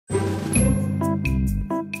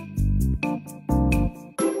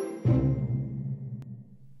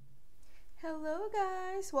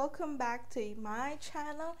guys, welcome back to my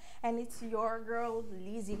channel, and it's your girl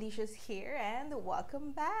Lizzylicious here, and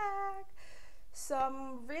welcome back. So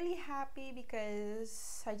I'm really happy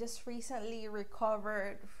because I just recently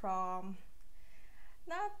recovered from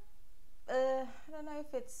not I don't know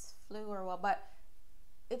if it's flu or what, but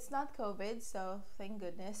it's not COVID, so thank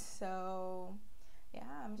goodness. So yeah,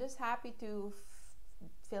 I'm just happy to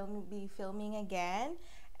be filming again,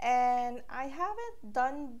 and I haven't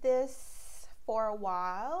done this for a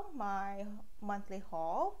while, my monthly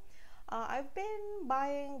haul. I've been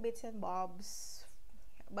buying bits and bobs,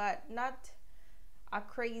 but not a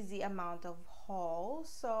crazy amount of haul,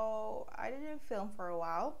 so I didn't film for a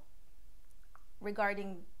while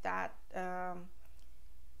regarding that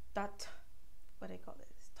that what do I call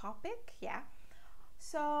this topic.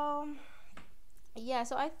 So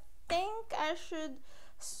so I think I should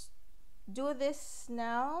do this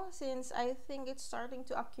now, since I think it's starting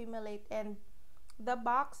to accumulate, and the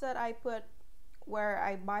box that I put where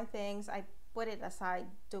I buy things, I put it aside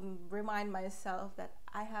to remind myself that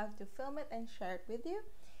I have to film it and share it with you.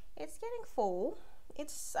 It's getting full. I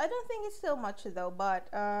don't think it's still much though,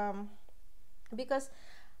 but because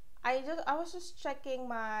I was just checking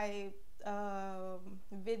my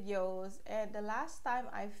videos, and the last time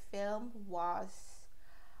I filmed was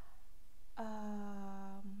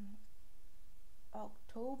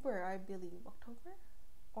October, I believe. October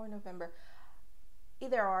or November,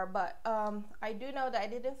 either or, but I do know that I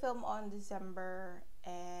didn't film on December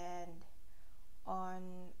and on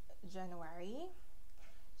January.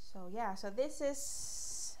 So yeah, so this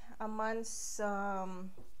is a month's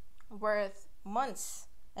months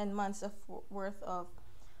and months of worth of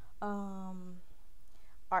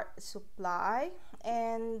art supply.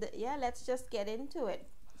 And yeah, let's just get into it.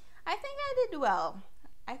 I think I did well.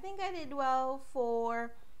 I think I did well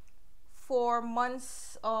for 4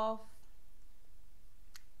 months of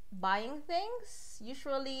buying things.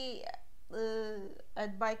 Usually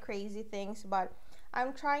I'd buy crazy things, but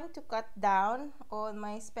I'm trying to cut down on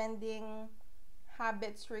my spending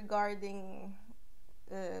habits regarding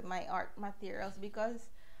my art materials,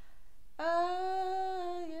 because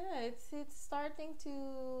it's starting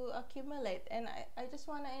to accumulate, and I just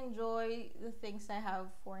want to enjoy the things I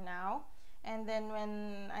have for now, and then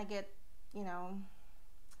when I get,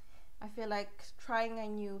 I feel like trying a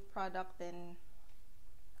new product, then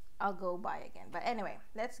I'll go buy again. But anyway,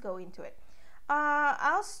 let's go into it.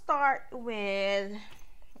 I'll start with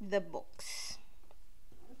the books.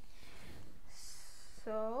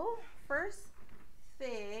 So first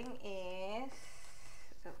thing is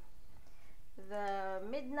The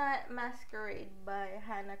Midnight Masquerade by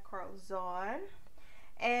Hannah Carlzon.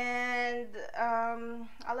 And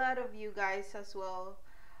a lot of you guys as well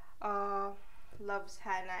loves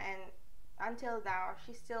Hannah, and until now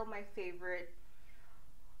she's still my favorite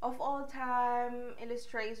of all time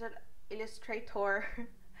illustrator.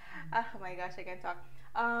 Oh my gosh, I can talk.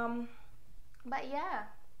 But yeah,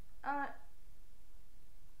 I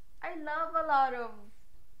love a lot of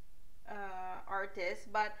artists,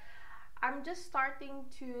 but I'm just starting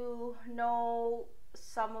to know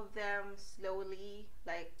some of them slowly,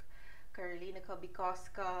 like Carolina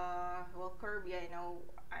Kabikoska. Well, Kirby, I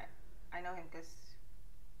know him because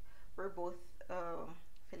we're both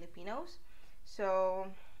Filipinos. So,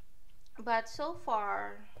 but so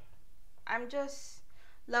far, I'm just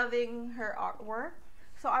loving her artwork.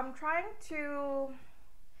 So I'm trying to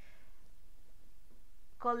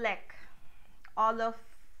collect all of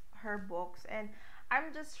her books, and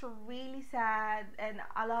I'm just really sad, and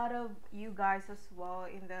a lot of you guys as well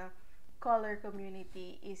in the color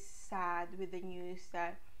community is sad with the news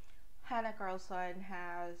that Hannah Carlzon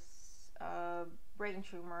has a brain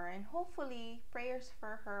tumor, and hopefully prayers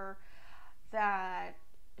for her that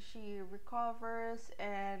she recovers,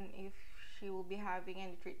 and if she will be having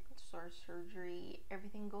any treatments or surgery,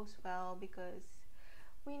 everything goes well, because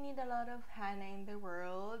we need a lot of Hannah in the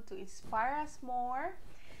world to inspire us more.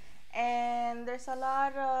 And there's a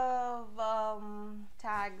lot of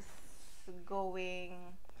tags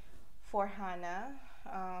going for Hannah,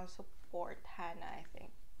 support Hannah, I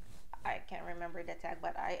think. I can't remember the tag,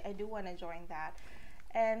 but I do want to join that.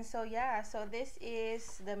 And so yeah, so this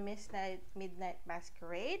is the Midnight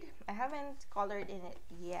Masquerade. I haven't colored in it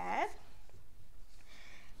yet.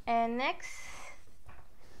 And next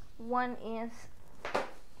one is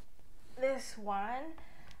this one,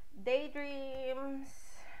 Daydreams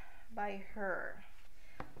by her.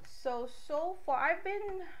 So far I've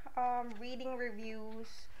been reading reviews,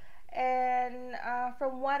 and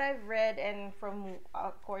from what I've read, and from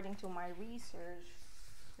according to my research,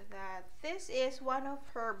 that this is one of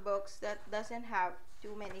her books that doesn't have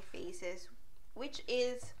too many faces which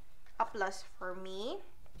is a plus for me,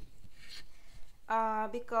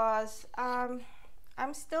 because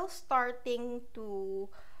I'm still starting to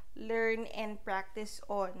learn and practice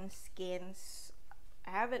on skins.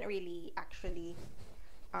 I haven't really actually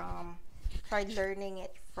tried learning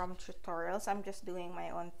it from tutorials. I'm just doing my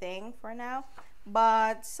own thing for now,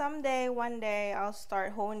 but someday, one day, I'll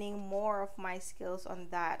start honing more of my skills on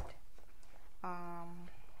that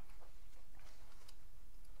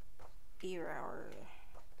era or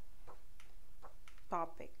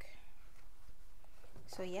topic.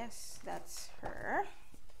 So yes, that's her.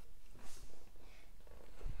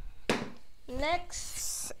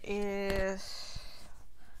 Next is,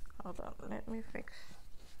 hold on, let me fix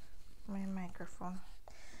my microphone.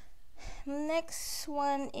 Next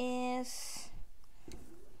one is,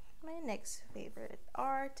 my next favorite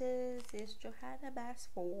artist is Johanna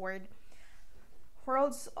Basford.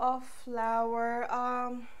 Worlds of Flower.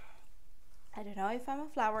 I don't know if I'm a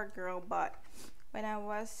flower girl, but when I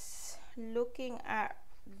was looking at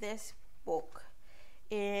this book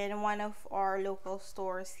in one of our local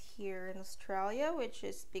stores here in Australia, which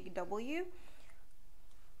is Big W,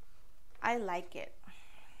 I like it.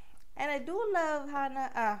 And I do love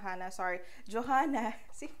Johanna.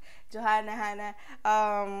 See, Johanna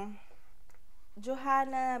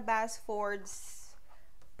Basford's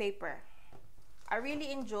paper. I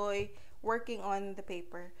really enjoy working on the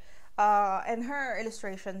paper, and her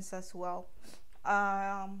illustrations as well.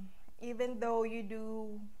 Even though you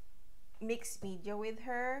do mixed media with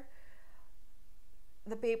her,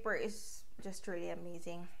 the paper is just really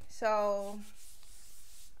amazing. So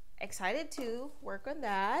excited to work on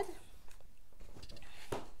that.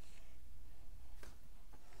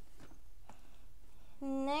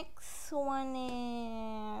 Next one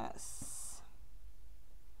is,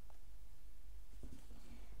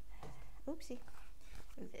 oopsie,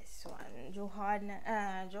 this one,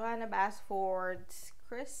 Johanna Basford's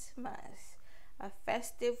Christmas, a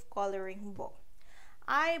festive coloring book.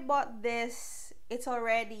 I bought this, it's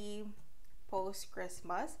already post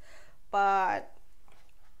Christmas, but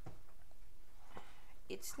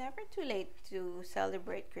it's never too late to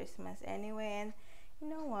celebrate Christmas anyway. And you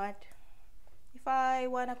know what, if I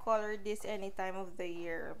want to color this any time of the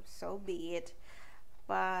year, so be it.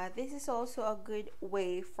 But this is also a good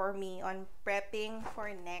way for me on prepping for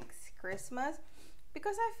next Christmas,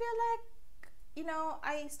 because I feel like, you know,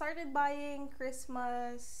 I started buying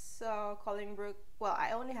Christmas coloring book. Well,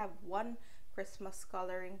 I only have one Christmas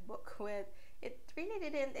coloring book with it. Really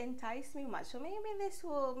didn't entice me much, so maybe this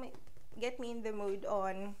will get me in the mood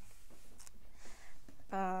on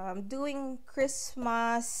doing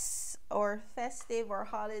Christmas or festive or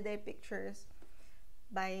holiday pictures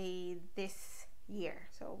by this year.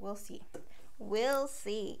 So we'll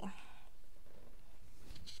see.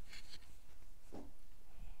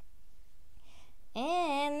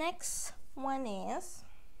 And next one is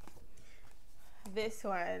this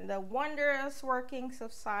one, The Wondrous Workings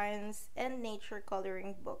of Science and Nature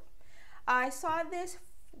Coloring Book. I saw this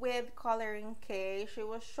with Coloring K. She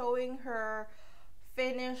was showing her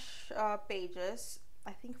finished pages,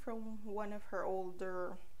 I think from one of her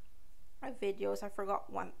older videos. I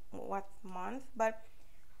forgot what month, but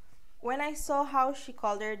when I saw how she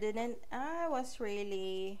colored it, I was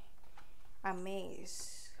really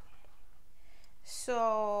amazed.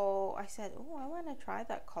 So I said, oh, I want to try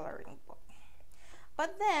that coloring book.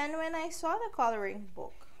 But then when I saw the coloring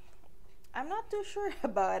book, I'm not too sure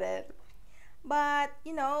about it. But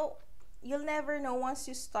you know, you'll never know once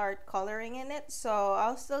you start coloring in it, so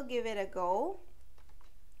I'll still give it a go.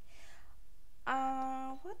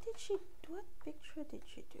 What picture did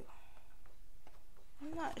she do?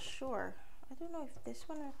 I'm not sure. I don't know if this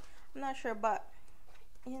one, I'm not sure, but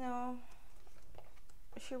you know,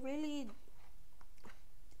 she really,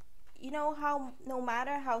 you know how no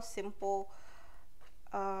matter how simple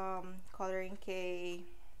Coloring K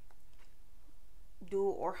do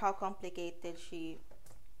or how complicated she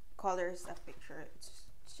colors a picture, it's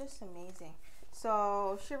just amazing.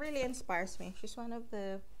 So she really inspires me. She's one of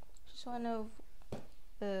the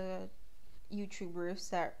YouTubers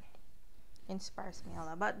that inspires me a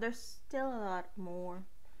lot, but there's still a lot more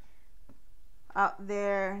out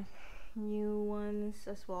there, new ones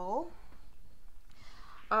as well.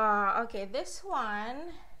 Okay, this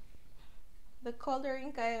one, the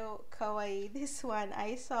Coloring Kawaii, this one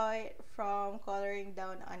I saw it from Coloring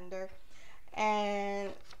Down Under,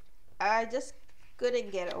 and I just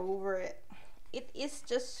couldn't get over it. It is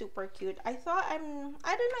just super cute. I don't know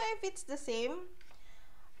if it's the same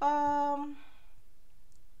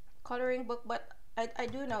coloring book, but I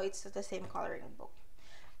do know it's the same coloring book.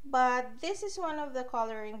 But this is one of the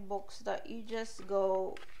coloring books that you just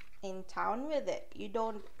go in town with it. You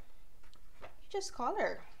don't, you just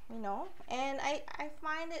color, you know. And I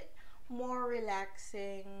find it more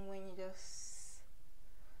relaxing when you just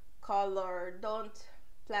color. Don't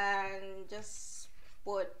plan, just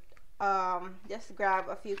put just grab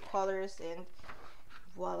a few colors and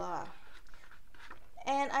voila.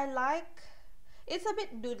 And I like, it's a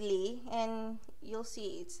bit doodly and you'll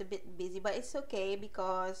see it's a bit busy, but it's okay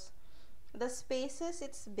because the spaces,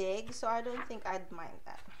 it's big, so I don't think I'd mind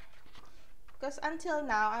that. Because until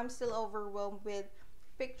now, I'm still overwhelmed with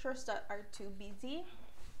pictures that are too busy.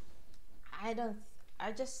 I don't,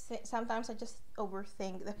 I just, sometimes I just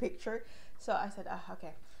overthink the picture. So I said, ah,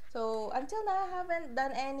 okay. So until now, I haven't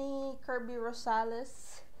done any Kirby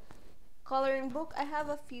Rosales coloring book. I have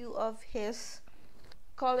a few of his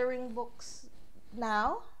coloring books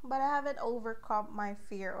now, but I haven't overcome my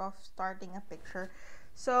fear of starting a picture.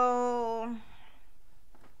 So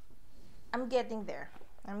I'm getting there.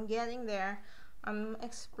 I'm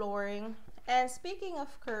exploring. And speaking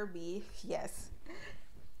of Kirby, yes.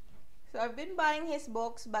 So I've been buying his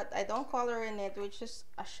books, but I don't color in it, which is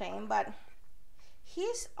a shame. But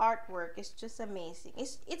his artwork is just amazing.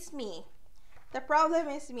 It's me. The problem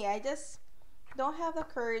is me. I just don't have the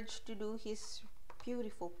courage to do his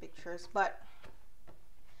beautiful pictures, but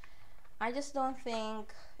I just don't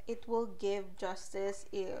think it will give justice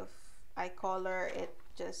if I color it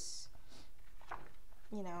just,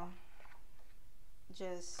 you know,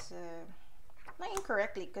 just not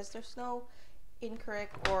incorrectly, because there's no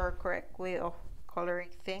incorrect or correct way of coloring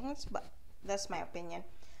things, but that's my opinion.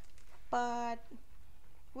 But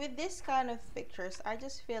with this kind of pictures, I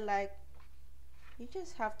just feel like you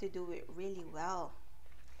just have to do it really well.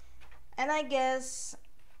 And I guess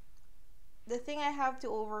the thing I have to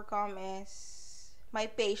overcome is my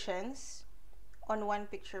patience on one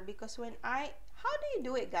picture, because when how do you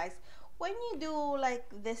do it, guys, when you do like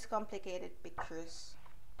this complicated pictures?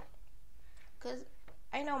 Because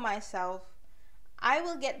I know myself, I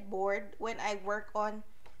will get bored when I work on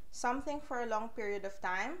something for a long period of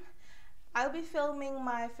time. I'll be filming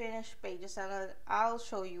my finished pages and I'll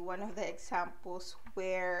show you one of the examples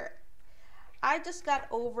where I just got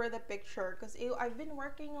over the picture because I've been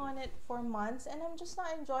working on it for months and I'm just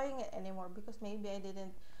not enjoying it anymore because maybe I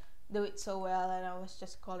didn't do it so well and I was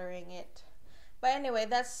just coloring it. But anyway,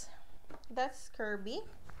 that's Kirby.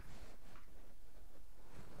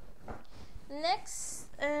 Next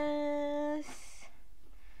is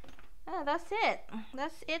that's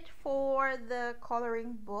it for the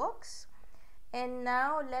coloring books. And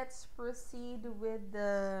now let's proceed with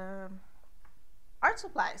the art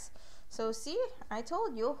supplies. So see, I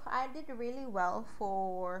told you I did really well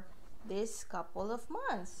for this couple of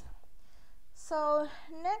months. So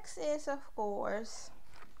next is, of course,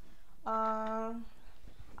 a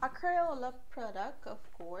Crayola product, of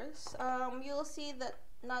course. You'll see that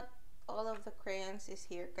not all of the crayons is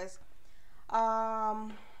here because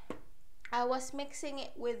I was mixing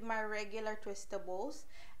it with my regular twistables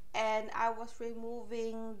and I was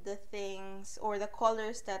removing the things or the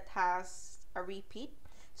colors that has a repeat.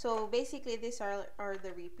 So basically these are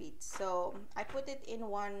the repeats. So I put it in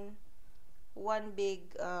one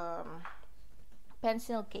big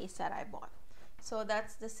pencil case that I bought. So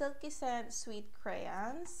that's the Silky Scent Sweet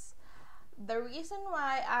Crayons. The reason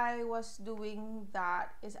why I was doing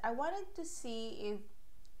that is I wanted to see if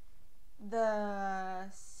the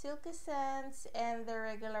Silky Scents and the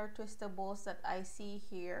regular twistables that I see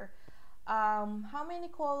here, how many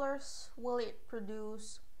colors will it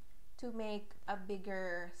produce to make a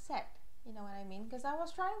bigger set? You know what I mean? Because I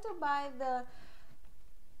was trying to buy the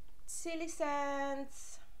Silly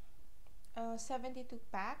Scents 72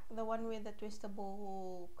 pack, the one with the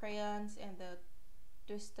twistable crayons and the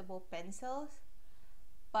twistable pencils,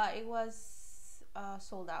 but it was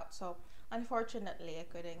sold out, so unfortunately I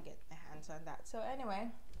couldn't get my hands on that. So anyway,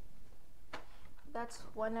 that's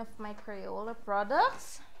one of my Crayola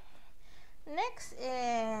products. Next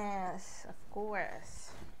is, of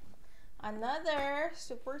course, another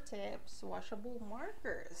Super Tips washable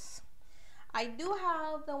markers. I do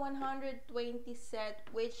have the 120 set,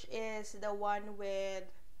 which is the one with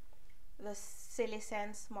the Silly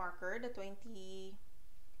Scents marker, the 20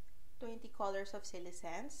 colors of Silly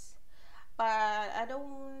Scents. But I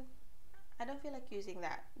don't feel like using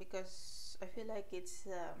that because I feel like it's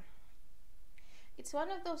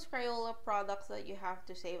one of those Crayola products that you have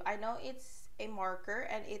to save. I know it's a marker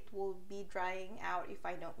and it will be drying out if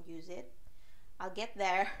I don't use it. I'll get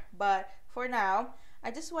there, but for now I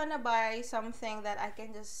just want to buy something that I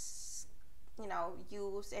can just, you know,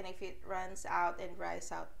 use, and if it runs out and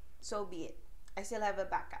dries out, so be it. I still have a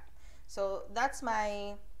backup. So that's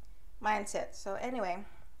my mindset. So anyway,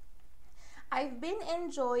 I've been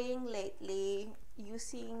enjoying lately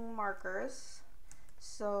using markers.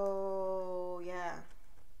 So yeah,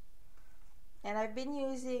 and I've been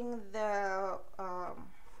using the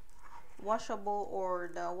washable or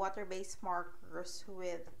the water-based markers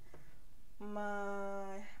with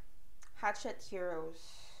my Hatchet Heroes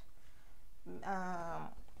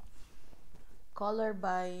color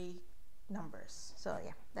by numbers. So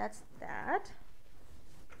yeah, that's that.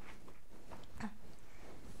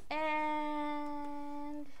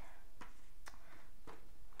 And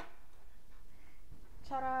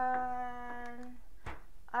charan,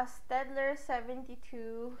 a Stedler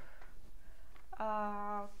 72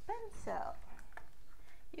 pencil.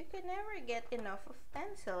 You can never get enough of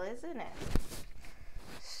pencil, isn't it?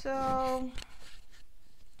 So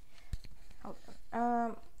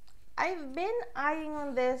I've been eyeing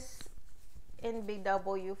on this in Big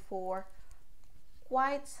W for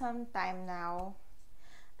quite some time now.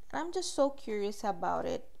 I'm just so curious about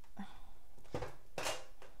it.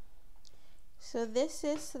 So this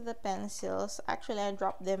is the pencils. Actually, I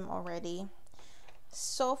dropped them already.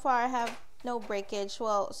 So far, I have no breakage.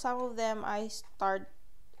 Well, some of them I start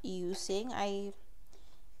using.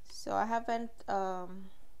 So I haven't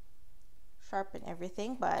sharpened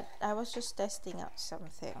everything, but I was just testing out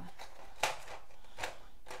something.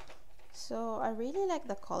 So I really like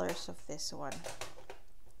the colors of this one,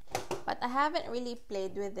 but I haven't really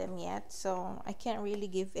played with them yet, so I can't really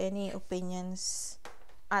give any opinions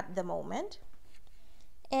at the moment.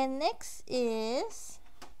 And next is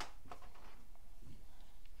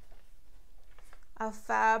a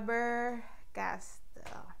Faber-Castell.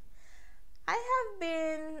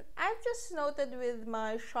 I've just noted with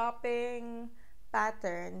my shopping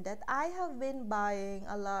pattern that I have been buying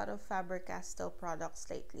a lot of Faber-Castell products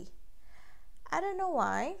lately. I don't know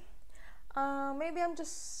why. Maybe I'm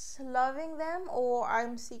just loving them, or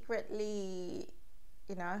I'm secretly,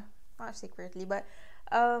 not secretly, but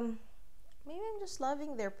maybe I'm just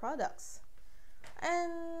loving their products.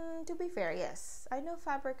 And to be fair, yes, I know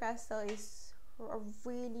Faber-Castell is a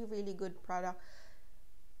really, really good product,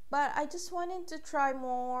 but I just wanted to try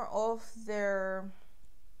more of their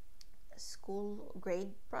school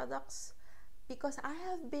grade products, because I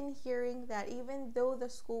have been hearing that even though the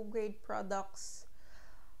school grade products,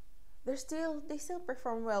 they still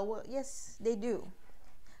perform well. Well, yes, they do,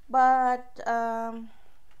 but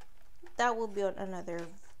that will be on another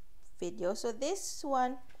video. So this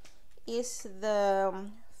one is the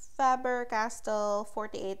Faber-Castell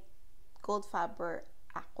 48 Gold Faber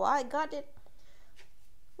Aqua. I got it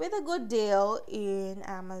with a good deal in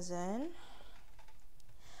Amazon.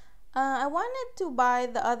 I wanted to buy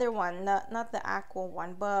the other one, not the Aqua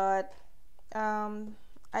one, but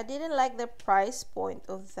I didn't like the price point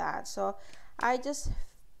of that, so I just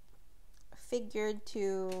figured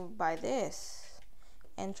to buy this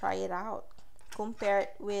and try it out, compare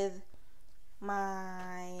it with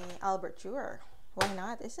my Albert Dürer. Why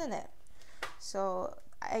not, isn't it? So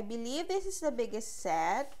I believe this is the biggest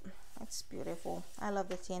set. It's beautiful. I love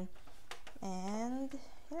the tin. And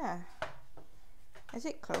yeah, is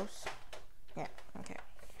it close? Yeah, okay.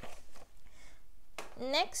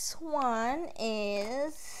 Next one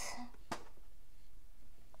is,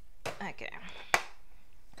 okay,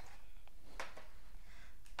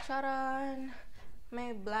 charan,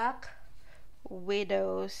 my Black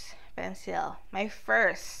Widow's pencil. My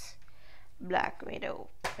first Black Widow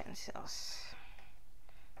pencils.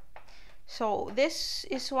 So this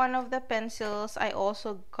is one of the pencils I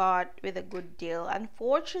also got with a good deal.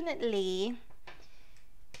 Unfortunately,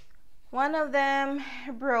 one of them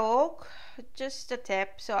broke, just the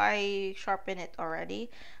tip, so I sharpened it already,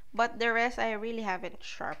 but the rest I really haven't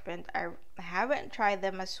sharpened. I haven't tried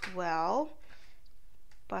them as well,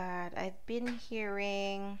 but I've been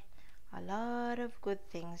hearing a lot of good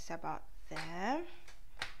things about them.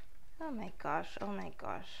 Oh my gosh, oh my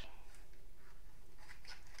gosh.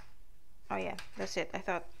 Oh yeah, that's it. I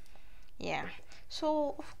thought, yeah.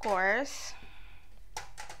 So of course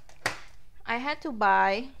I had to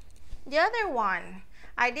buy the other one.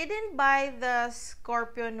 I didn't buy the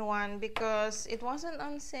Scorpion one because it wasn't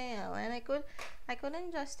on sale, and I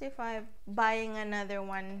couldn't justify buying another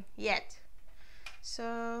one yet.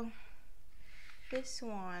 So this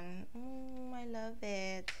one, I love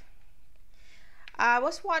it. I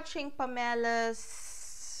was watching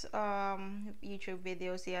Pamela's YouTube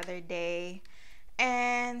videos the other day,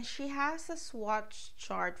 and she has a swatch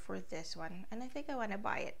chart for this one, and I think I want to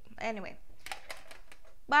buy it anyway.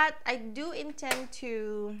 But I do intend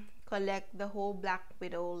to collect the whole Black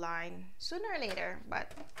Widow line sooner or later,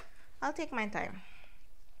 but I'll take my time.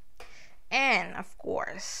 And of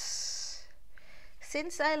course,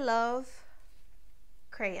 since I love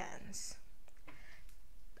crayons,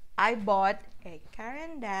 I bought a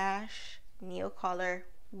Caran d'Ache Neocolor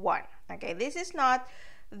 1. Okay, this is not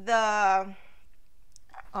the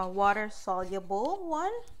water soluble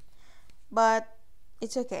one, but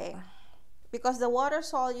it's okay because the water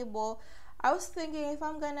soluble, I was thinking if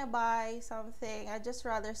I'm gonna buy something, I'd just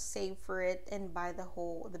rather save for it and buy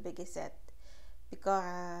the biggest set,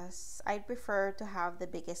 because I prefer to have the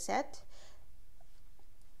biggest set.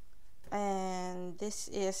 And this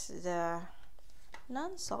is the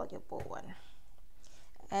non-soluble one,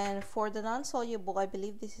 and for the non-soluble, I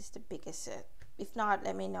believe this is the biggest set. If not,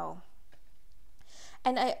 let me know.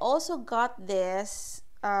 And I also got this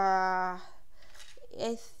I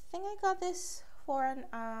think I got this for an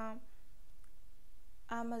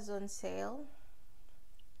Amazon sale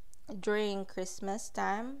during Christmas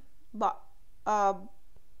time, but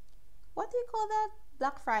what do you call that?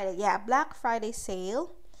 Black Friday. Yeah, Black Friday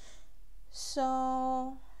sale.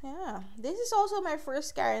 So yeah, this is also my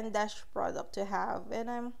first Caran d'Ache product to have, and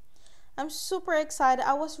I'm super excited.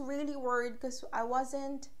 I was really worried because I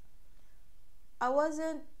wasn't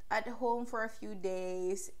at home for a few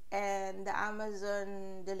days, and the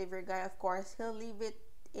Amazon delivery guy, of course, he'll leave it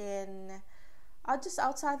in just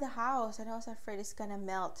outside the house, and I was afraid it's gonna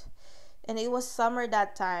melt. And it was summer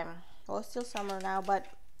that time. Well, it's still summer now, but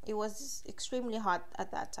it was extremely hot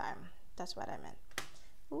at that time. That's what I meant.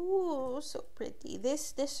 Ooh, so pretty.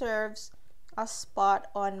 This deserves a spot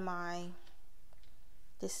on my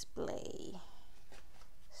display.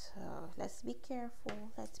 So let's be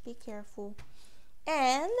careful. Let's be careful.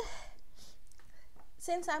 And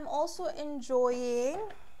since I'm also enjoying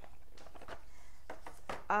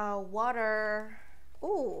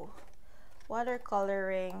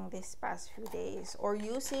watercoloring this past few days, or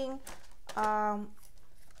using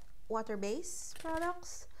water-based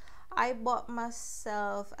products, I bought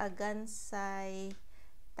myself a Gansai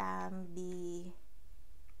Tambi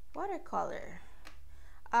watercolor.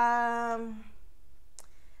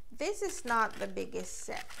 This is not the biggest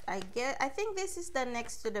set. I think this is the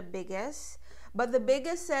next to the biggest, but the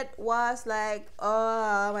biggest set was like,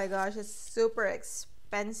 oh my gosh, it's super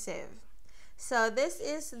expensive. So this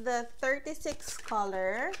is the 36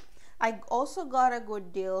 color. I also got a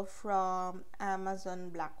good deal from Amazon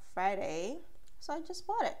Black Friday, so I just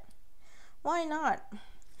bought it. Why not?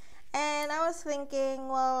 And I was thinking,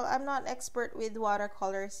 well, I'm not expert with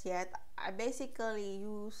watercolors yet. I basically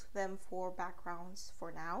use them for backgrounds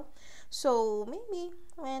for now. So maybe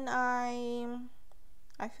when I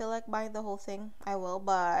feel like buying the whole thing, I will.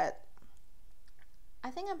 But I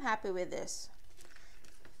think I'm happy with this,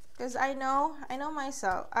 because I know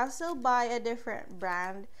myself. I'll still buy a different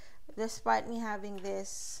brand despite me having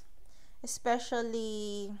this,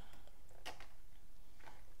 especially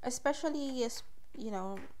you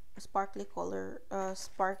know, sparkly color,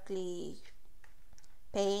 sparkly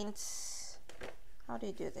paints. How do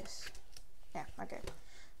you do this? Yeah, okay.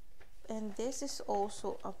 And this is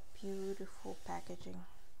also a beautiful packaging.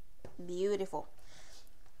 Beautiful.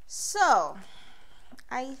 So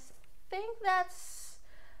I think that's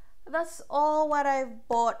all what I've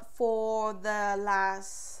bought for the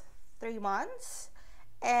last 3 months,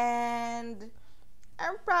 and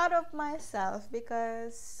I'm proud of myself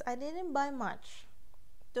because I didn't buy much.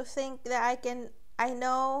 To think that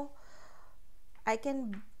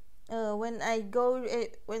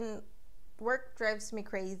when work drives me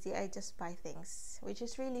crazy, I just buy things, which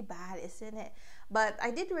is really bad, isn't it? But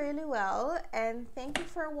I did really well, and thank you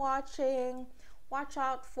for watching. Watch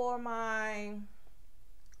out for my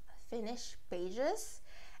finished pages,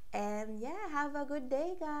 and yeah, have a good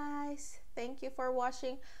day, guys. Thank you for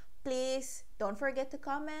watching. Please don't forget to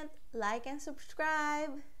comment, like, and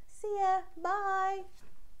subscribe. See ya. Bye.